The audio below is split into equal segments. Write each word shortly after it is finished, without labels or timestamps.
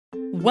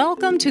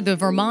Welcome to the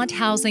Vermont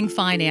Housing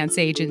Finance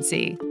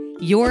Agency,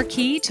 your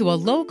key to a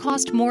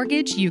low-cost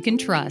mortgage you can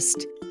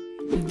trust.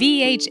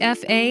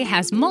 VHFA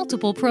has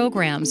multiple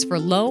programs for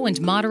low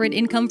and moderate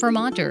income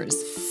Vermonters,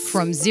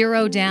 from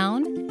zero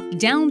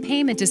down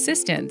payment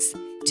assistance,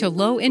 to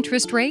low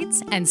interest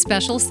rates and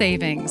special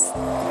savings.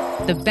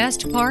 The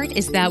best part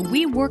is that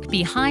we work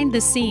behind the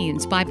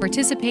scenes by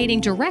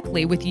participating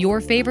directly with your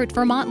favorite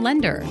Vermont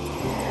lender.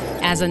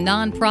 As a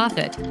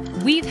nonprofit,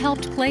 we've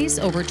helped place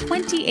over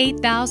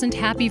 28,000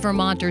 happy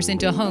Vermonters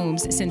into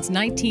homes since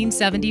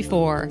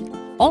 1974,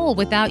 all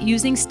without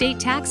using state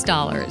tax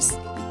dollars.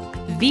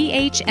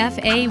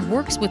 VHFA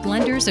works with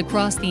lenders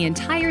across the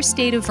entire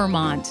state of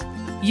Vermont.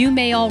 You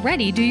may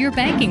already do your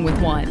banking with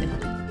one.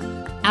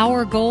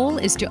 Our goal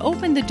is to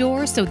open the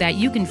door so that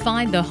you can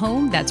find the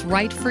home that's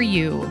right for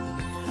you.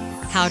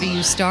 How do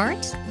you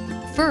start?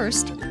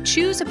 First,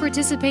 choose a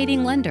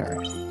participating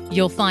lender.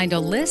 You'll find a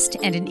list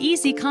and an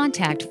easy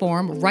contact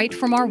form right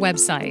from our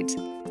website.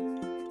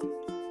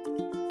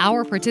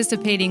 Our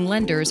participating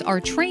lenders are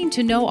trained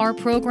to know our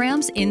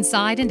programs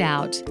inside and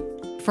out.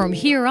 From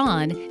here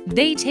on,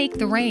 they take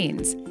the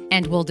reins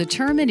and will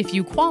determine if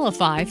you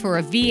qualify for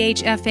a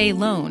VHFA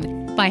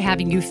loan by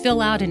having you fill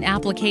out an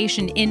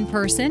application in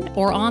person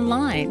or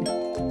online.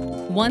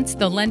 Once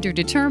the lender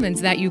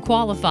determines that you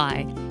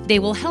qualify, they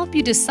will help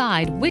you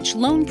decide which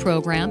loan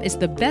program is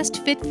the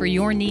best fit for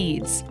your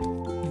needs.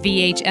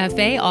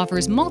 VHFA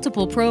offers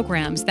multiple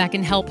programs that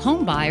can help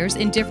homebuyers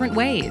in different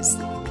ways.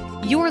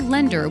 Your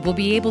lender will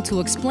be able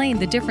to explain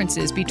the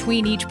differences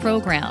between each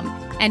program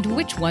and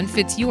which one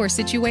fits your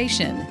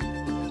situation.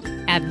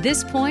 At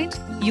this point,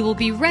 you will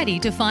be ready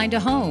to find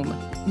a home,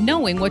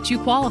 knowing what you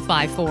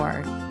qualify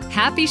for.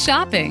 Happy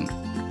shopping!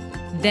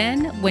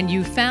 Then, when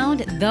you've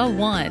found the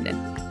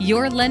one,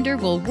 your lender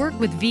will work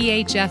with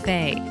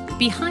VHFA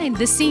behind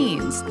the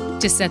scenes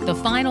to set the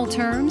final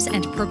terms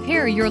and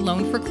prepare your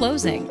loan for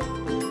closing.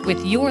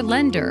 With your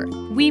lender,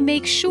 we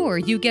make sure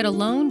you get a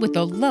loan with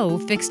a low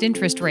fixed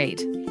interest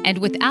rate and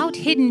without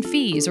hidden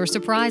fees or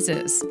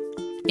surprises.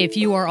 If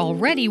you are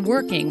already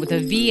working with a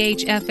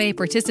VHFA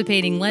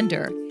participating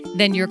lender,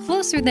 then you're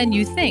closer than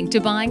you think to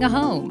buying a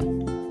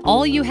home.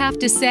 All you have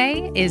to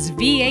say is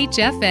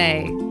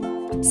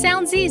VHFA.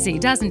 Sounds easy,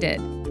 doesn't it?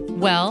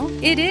 Well,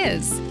 it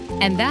is.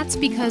 And that's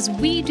because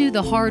we do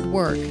the hard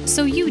work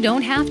so you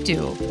don't have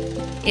to.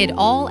 It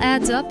all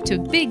adds up to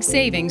big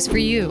savings for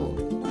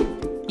you.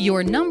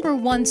 Your number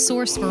one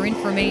source for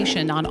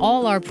information on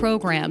all our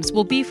programs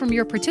will be from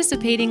your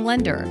participating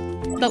lender,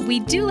 but we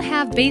do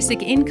have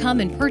basic income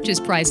and purchase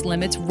price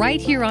limits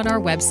right here on our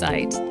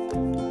website.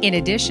 In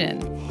addition,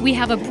 we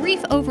have a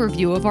brief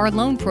overview of our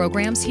loan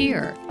programs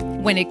here.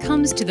 When it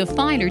comes to the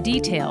finer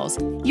details,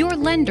 your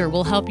lender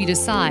will help you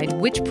decide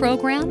which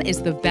program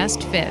is the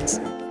best fit.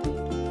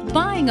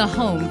 Buying a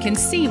home can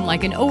seem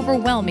like an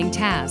overwhelming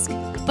task,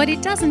 but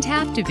it doesn't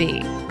have to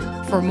be.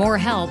 For more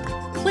help,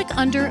 click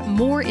under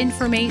More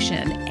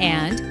Information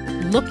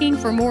and Looking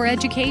for More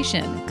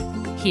Education.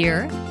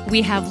 Here,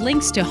 we have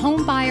links to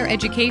homebuyer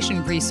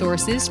education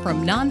resources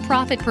from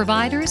nonprofit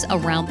providers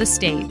around the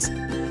state.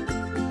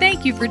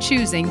 Thank you for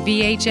choosing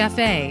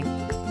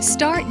VHFA.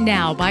 Start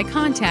now by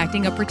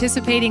contacting a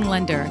participating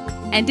lender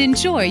and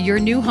enjoy your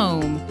new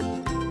home.